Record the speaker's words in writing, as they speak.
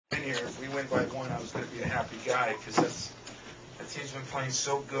here. If we win by 1, I was going to be a happy guy because that team's been playing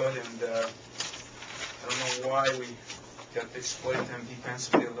so good, and I don't know why we got to exploit them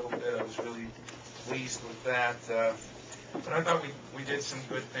defensively a little bit. I was really pleased with that. But I thought we did some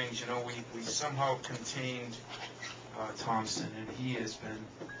good things. You know, we somehow contained Thompson, and he has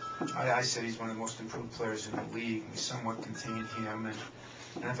been, I said he's one of the most improved players in the league. We somewhat contained him,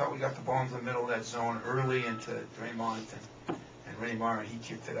 and I thought we got the ball into the middle of that zone early into Draymond and Raymar, and he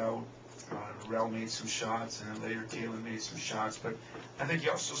kicked it out. Rel made some shots, and then later Kalen made some shots. But I think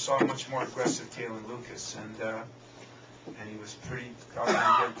you also saw a much more aggressive Kalen Lucas, and he was pretty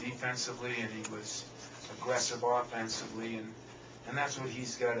good defensively, and he was aggressive offensively, and that's what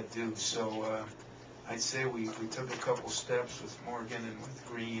he's got to do. So I'd say we took a couple steps with Morgan and with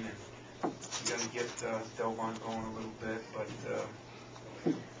Green, and we got to get Delvon going a little bit, but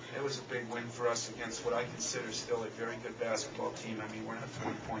it was a big win for us against what I consider still a very good basketball team. I mean, we're not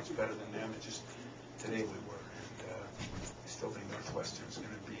 20 points better than them. It's just today we were, and I still think Northwestern is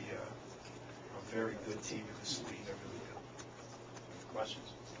going to be a very good team in this league. I really do. Questions?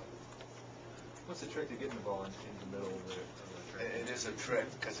 What's the trick to getting the ball in the middle of the track? It is a trick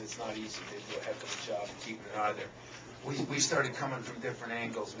because it's not easy. They do a heck of a job of keeping it out of there. We started coming from different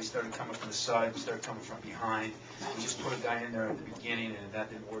angles. We started coming from the side. We started coming from behind. We just put a guy in there at the beginning, and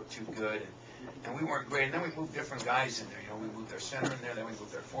that didn't work too good. And we weren't great. And then we moved different guys in there. You know, we moved our center in there. Then we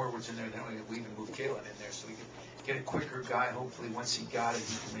moved our forwards in there. Then we even moved Kalen in there so we could get a quicker guy. Hopefully, once he got it,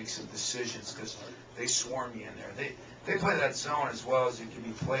 he can make some decisions because they swarm you in there. They play that zone as well as it can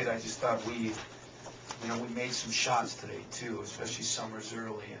be played. I just thought we made some shots today too, especially Summers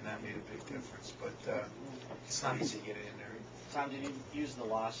early, and that made a big difference. But it's not easy to get it in there. Tom, did you use the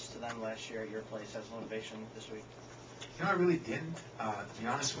loss to them last year at your place as motivation this week? You know, I really didn't. To be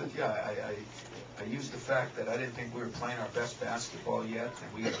honest with you, I used the fact that I didn't think we were playing our best basketball yet,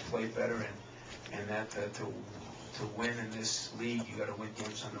 and we got to play better, and that to win in this league, you got to win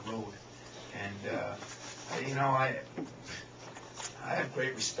games on the road. And you know, I have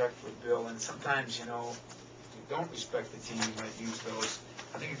great respect for Bill, and sometimes, you know, if you don't respect the team, you might use those.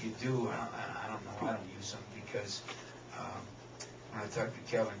 I think if you do, I don't know, I don't use them because when I talked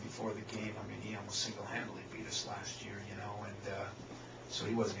to Kevin before the game, I mean, he almost single-handedly beat us last year, you know, and so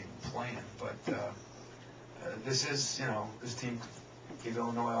he wasn't even playing. But this is, you know, this team gave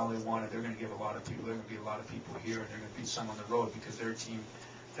Illinois all they wanted. They're going to give a lot of people, there are going to be a lot of people here, and they're going to beat some on the road because they're a team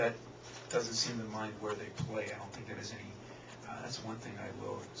that doesn't seem to mind where they play. I don't think that is any. That's one thing I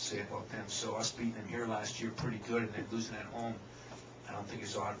will say about them. So us beating them here last year pretty good, and then losing at home, I don't think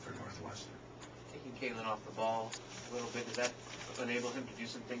is odd for Northwestern. Taking Kalen off the ball a little bit, does that enable him to do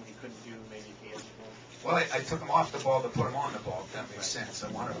some things he couldn't do maybe if he had the ball? Well, I took him off the ball to put him on the ball, if that makes sense.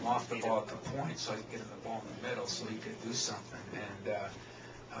 I wanted him off the ball at the point so I could get him the ball in the middle so he could do something. And,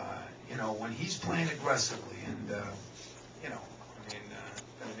 you know, when he's playing aggressively, and, you know, I mean, it's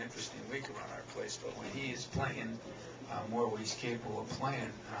been an interesting week around our place, but when he is playing more what he's capable of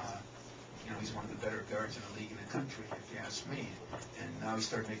playing, you know, he's one of the better guards in the league in the country, if you ask me. And now he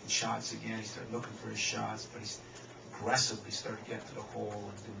started making shots again. He started looking for his shots, but he's aggressively started getting to the hole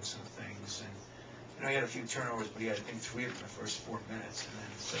and doing some things. And, you know, he had a few turnovers, but he had, I think, 3 of them in the first 4 minutes, and then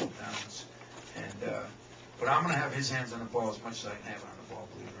settled downs. And, but I'm going to have his hands on the ball as much as I can have it on the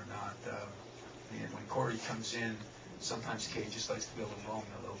ball, believe it or not. And when Corey comes in, sometimes Kay just likes to be able to roam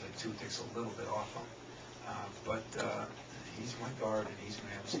a little bit, too. Takes a little bit off him. But he's my guard, and he's going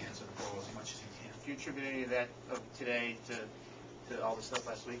to have his hands on the ball as much as he can. Do you attribute any of that today to all the stuff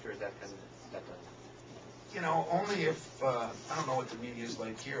last week, or is that kind of that done? You know, only if, I don't know what the media is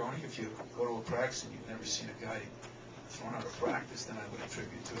like here, only if you go to a practice and you've never seen a guy thrown out of practice, then I would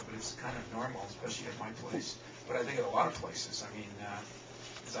attribute to it. But it's kind of normal, especially at my place. But I think at a lot of places, I mean,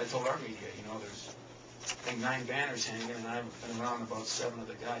 as I told our media, you know, there's, I think, 9 banners hanging, and I've been around about 7 of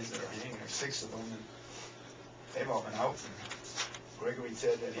the guys that are hanging, or 6 of them, and they've all been out. And Gregory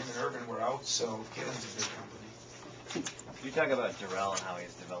said that him and Irvin were out, so Kalen's a good company. Can you talk about Darrell and how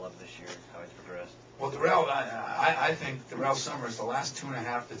he's developed this year, how he's progressed? Well, Darrell, I think Darrell Summers, the last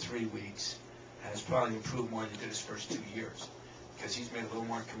 2.5 to 3 weeks, has probably improved more than he did his first 2 years, because he's made a little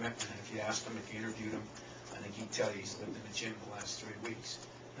more commitment. And if you asked him, if you interviewed him, I think he'd tell you he's lived in the gym the last 3 weeks.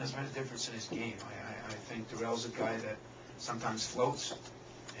 And that's made a difference in his game. I think Darrell's a guy that sometimes floats,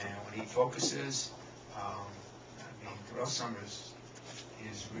 and when he focuses, I mean, Darrell Summers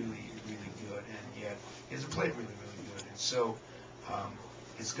is really, really good, and yet he hasn't played really, really good. And so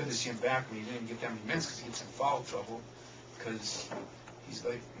it's good to see him back when he didn't get that many minutes because he gets in foul trouble, because he's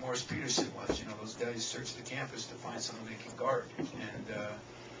like Morris Peterson was. You know, those guys search the campus to find someone they can guard, and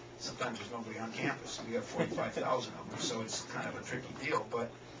sometimes there's nobody on campus. We got 45,000 of them, so it's kind of a tricky deal. But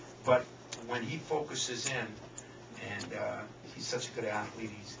But when he focuses in, and he's such a good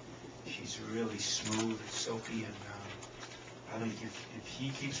athlete, he's really smooth and silky, and I think if he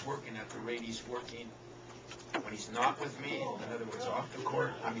keeps working at the rate he's working when he's not with me, in other words, off the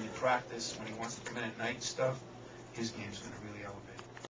court, I mean in practice, when he wants to come in at night and stuff, his game's going to really elevate.